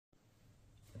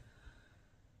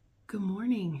Good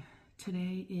morning.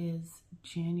 Today is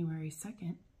January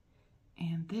 2nd,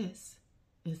 and this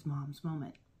is Mom's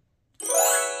Moment.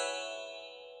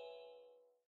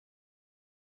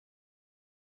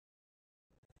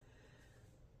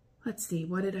 Let's see,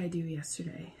 what did I do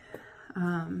yesterday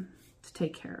to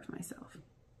take care of myself?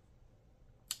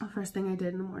 The first thing I did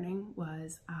in the morning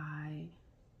was I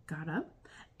got up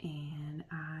and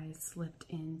I slipped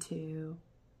into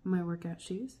my workout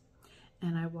shoes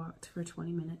and I walked for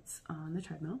 20 minutes on the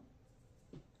treadmill.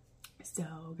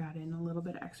 So got in a little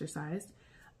bit of exercise.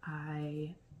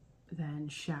 I then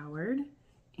showered,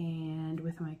 and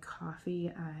with my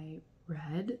coffee I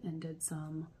read and did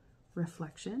some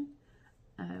reflection,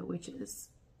 which is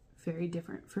very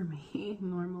different for me.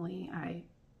 Normally I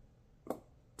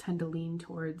tend to lean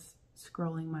towards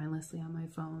scrolling mindlessly on my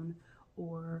phone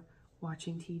or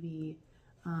watching TV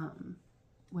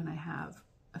when I have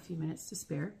a few minutes to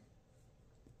spare.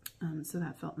 So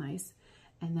that felt nice.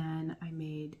 And then I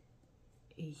made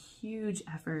a huge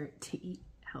effort to eat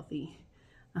healthy.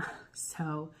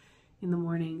 So in the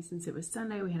morning, since it was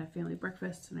Sunday, we had a family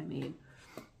breakfast and I made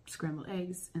scrambled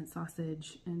eggs and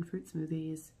sausage and fruit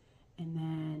smoothies. And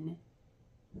then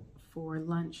for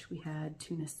lunch, we had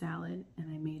tuna salad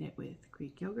and I made it with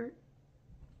Greek yogurt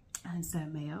instead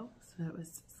of mayo. So that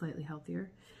was slightly healthier.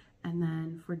 And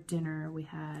then for dinner, we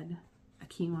had a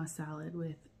quinoa salad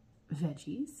with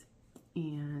veggies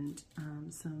and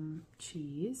some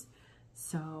cheese.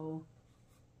 So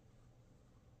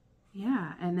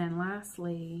yeah, and then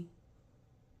lastly,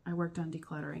 I worked on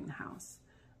decluttering the house,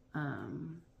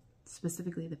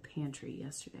 specifically the pantry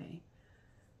yesterday.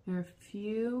 There are a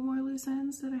few more loose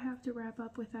ends that I have to wrap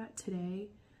up with that today.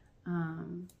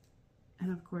 And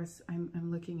of course,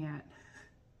 I'm looking at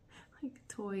like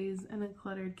toys and a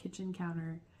cluttered kitchen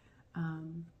counter.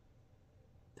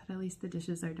 But at least the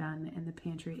dishes are done and the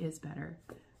pantry is better.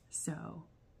 So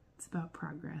it's about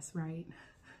progress, right?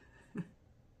 I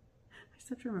just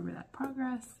have to remember that.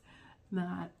 Progress,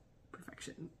 not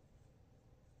perfection.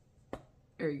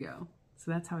 There you go. So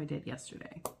that's how I did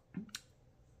yesterday.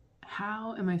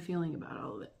 How am I feeling about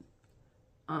all of it?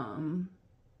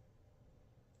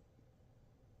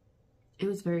 It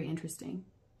was very interesting.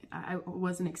 I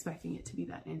wasn't expecting it to be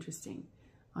that interesting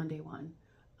on day one.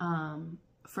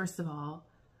 First of all,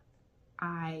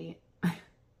 I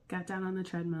got down on the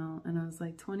treadmill and I was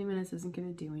like, 20 minutes isn't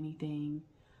going to do anything.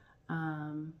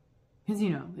 Because,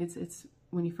 you know, it's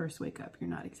when you first wake up,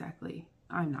 I'm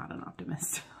not an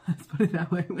optimist. Let's put it that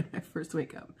way when I first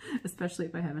wake up, especially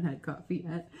if I haven't had coffee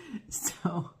yet.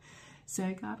 So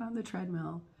I got on the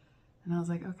treadmill and I was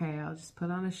like, okay, I'll just put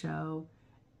on a show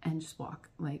and just walk.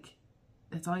 Like,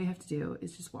 that's all you have to do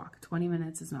is just walk. 20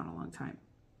 minutes is not a long time.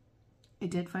 I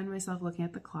did find myself looking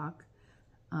at the clock.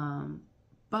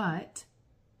 But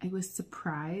I was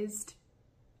surprised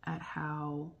at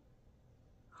how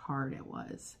hard it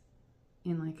was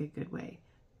in like a good way.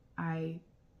 I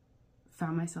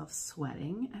found myself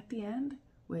sweating at the end,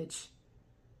 which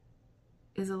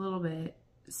is a little bit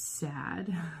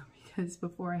sad because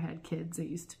before I had kids, I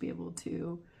used to be able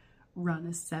to run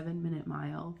a 7-minute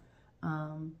mile.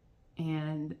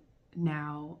 And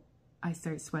now I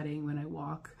start sweating when I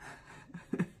walk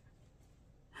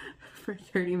for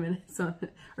 30 minutes or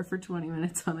for 20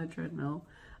 minutes on a treadmill.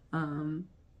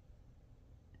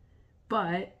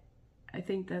 But I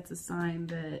think that's a sign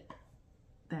that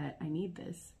I need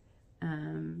this,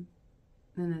 and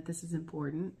that this is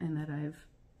important, and that I've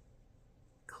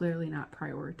clearly not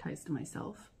prioritized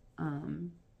myself,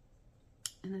 and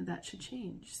that should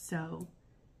change. So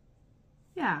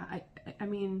yeah, I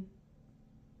mean,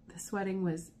 the sweating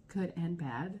was good and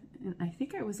bad. And I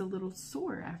think I was a little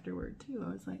sore afterward too.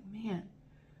 I was like, man,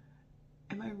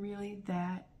 am I really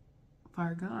that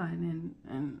far gone?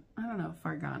 And I don't know if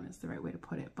far gone is the right way to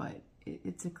put it, but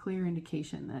it's a clear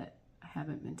indication that I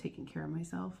haven't been taking care of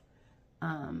myself.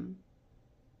 But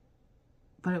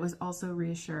it was also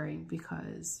reassuring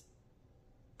because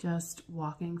just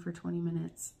walking for 20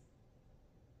 minutes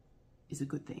is a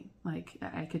good thing. Like,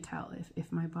 I could tell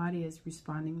if my body is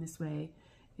responding this way,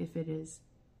 if it is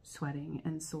sweating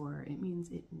and sore, it means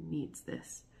it needs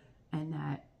this, and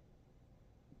that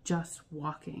just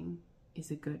walking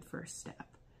is a good first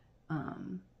step.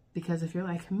 Because if you're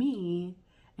like me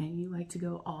and you like to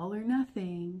go all or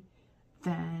nothing,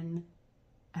 then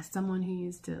as someone who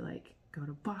used to like go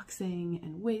to boxing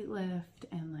and weightlift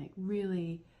and like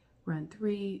really run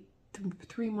three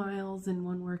miles in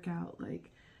one workout, like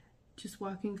just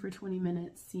walking for 20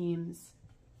 minutes seems,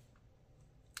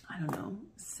 I don't know,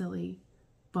 silly,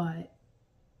 but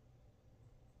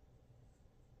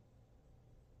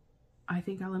I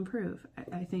think I'll improve.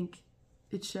 I think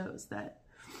it shows that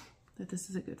that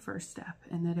this is a good first step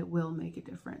and that it will make a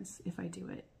difference if I do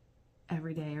it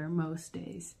every day or most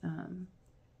days, and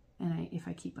if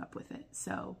I keep up with it.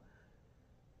 So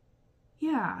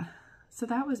yeah, so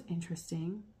that was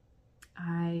interesting.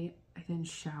 I then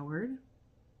showered,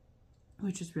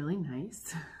 which is really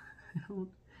nice. I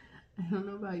don't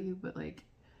know about you, but like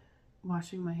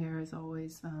washing my hair is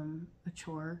always a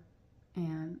chore,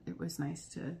 and it was nice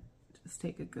to just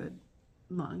take a good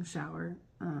long shower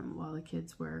while the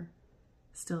kids were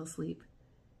still asleep.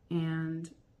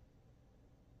 And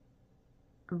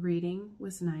reading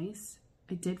was nice.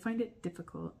 I did find it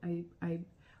difficult. I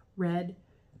read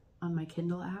on my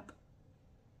Kindle app,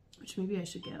 which maybe I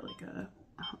should get like a,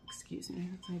 oh, excuse me,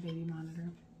 that's my baby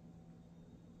monitor.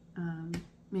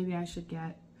 Maybe I should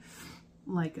get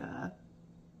like a,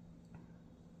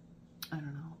 I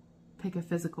don't know, pick a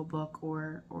physical book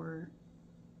or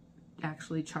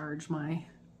actually charge my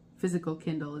physical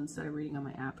Kindle instead of reading on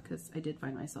my app, because I did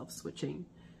find myself switching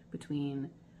between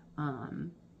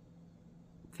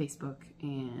Facebook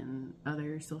and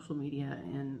other social media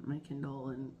and my Kindle,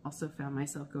 and also found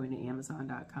myself going to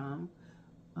Amazon.com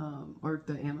or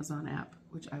the Amazon app,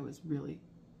 which I was really,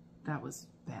 that was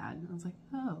bad. I was like,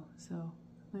 oh, so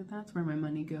that's where my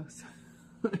money goes.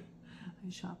 I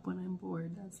shop when I'm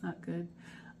bored. That's not good.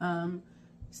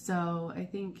 So I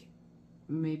think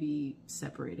maybe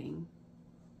separating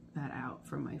that out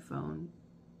from my phone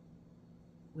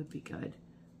would be good,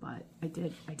 but I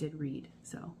did read,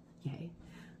 so yay.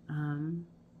 And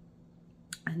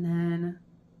then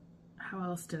how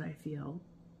else did I feel?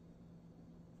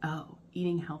 Oh,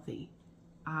 eating healthy.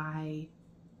 I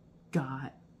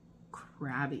got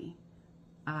crabby.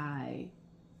 I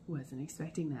wasn't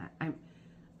expecting that.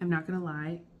 I'm not gonna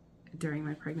lie, during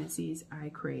my pregnancies I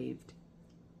craved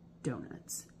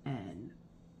donuts and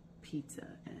pizza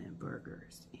and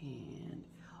burgers and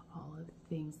all of the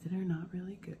things that are not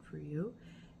really good for you.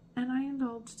 And I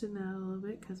indulged in that a little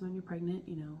bit because when you're pregnant,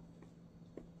 you know,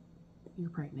 you're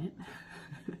pregnant.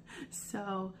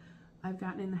 So I've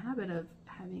gotten in the habit of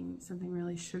having something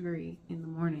really sugary in the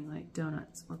morning, like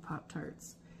donuts or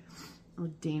Pop-Tarts or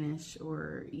Danish,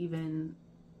 or even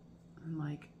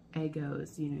like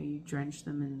Eggos. You know, you drench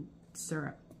them in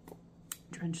syrup,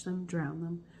 drench them, drown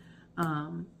them.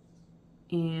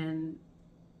 And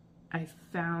I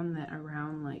found that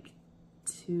around like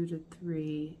 2 to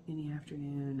 3 in the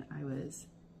afternoon, I was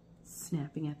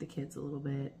snapping at the kids a little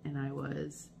bit, and I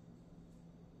was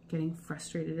getting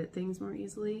frustrated at things more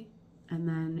easily. And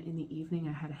then in the evening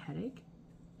I had a headache,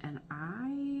 and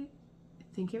I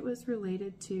think it was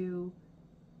related to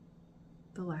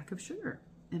the lack of sugar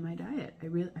in my diet. I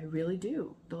really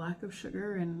do. The lack of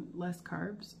sugar and less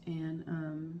carbs,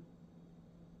 and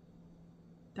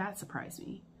that surprised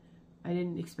me. I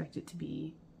didn't expect it to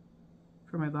be,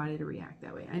 for my body to react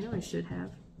that way. I know I should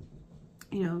have,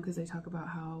 you know, because they talk about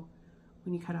how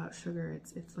when you cut out sugar,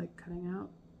 it's like cutting out,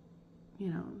 you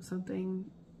know, something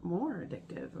more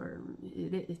addictive, or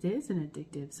it is an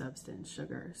addictive substance,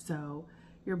 sugar. So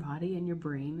your body and your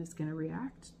brain is going to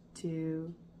react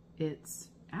to its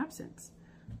absence.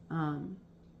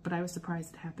 But I was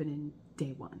surprised it happened in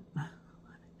day 1.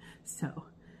 So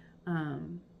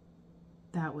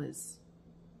that was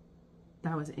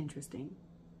interesting.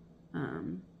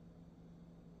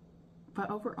 But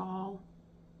overall,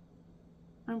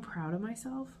 I'm proud of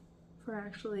myself for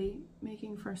actually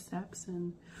making first steps,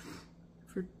 and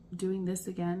for doing this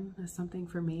again as something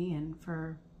for me, and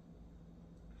for,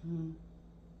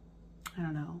 I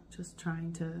don't know, just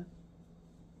trying to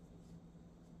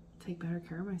take better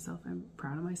care of myself. I'm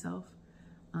proud of myself.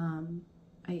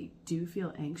 I do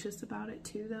feel anxious about it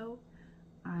too, though.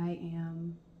 I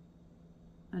am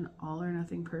an all or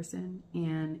nothing person,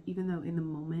 and even though in the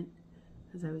moment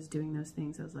as I was doing those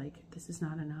things I was like, this is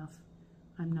not enough,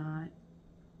 I'm not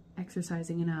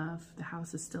exercising enough, the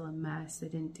house is still a mess, I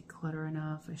didn't declutter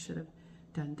enough, I should have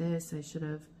done this, I should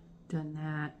have done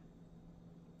that.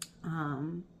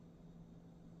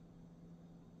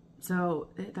 So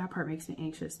that part makes me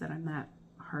anxious, that I'm that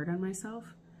hard on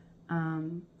myself.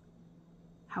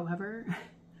 However,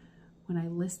 when I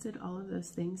listed all of those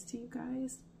things to you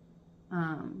guys,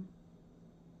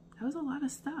 that was a lot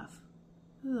of stuff.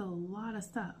 It was a lot of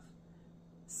stuff.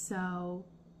 So,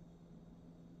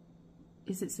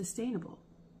 is it sustainable?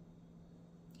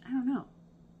 I don't know.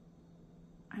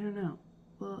 I don't know.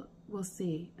 Well, we'll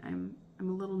see. I'm a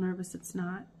little nervous it's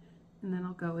not, and then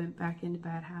I'll go back into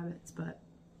bad habits, but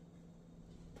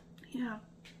yeah.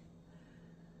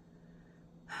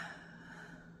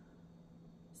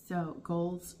 So,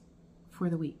 goals for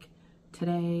the week.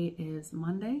 Today is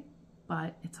Monday,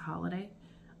 but it's a holiday,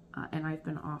 and I've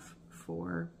been off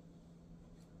for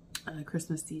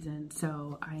Christmas season,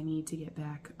 so I need to get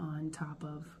back on top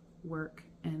of work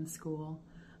and school.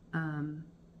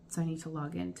 So I need to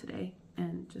log in today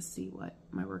and just see what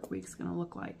my work week's gonna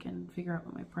look like and figure out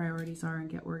what my priorities are and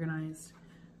get organized.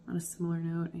 On a similar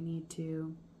note, I need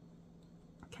to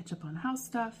catch up on house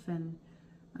stuff and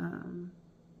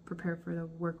prepare for the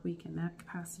work week in that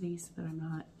capacity so that I'm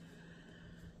not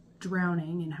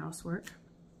drowning in housework.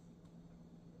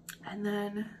 And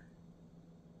then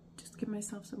just give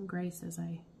myself some grace as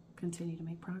I continue to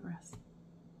make progress.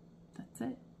 That's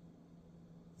it.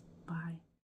 Bye.